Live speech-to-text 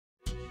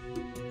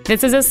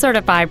This is a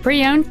certified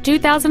pre-owned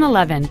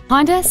 2011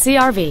 Honda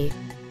CR-V.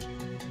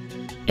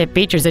 It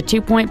features a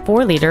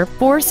 2.4-liter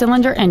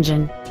four-cylinder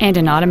engine and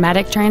an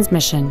automatic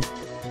transmission.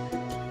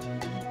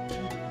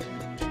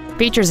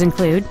 Features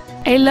include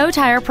a low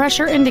tire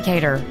pressure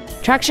indicator,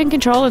 traction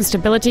control and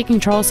stability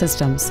control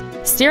systems,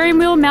 steering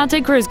wheel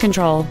mounted cruise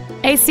control,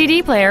 a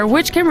CD player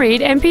which can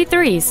read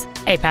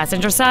MP3s, a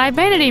passenger side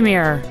vanity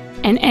mirror,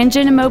 an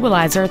engine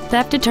immobilizer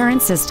theft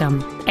deterrent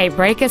system, a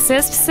brake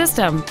assist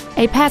system,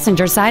 a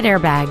passenger side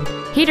airbag,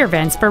 heater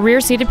vents for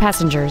rear-seated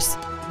passengers,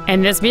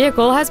 and this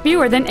vehicle has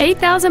fewer than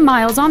 8,000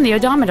 miles on the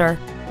odometer.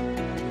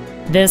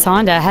 This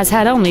Honda has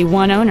had only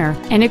one owner,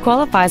 and it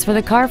qualifies for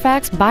the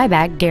Carfax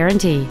buyback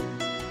guarantee.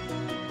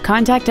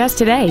 Contact us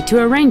today to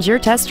arrange your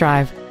test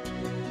drive.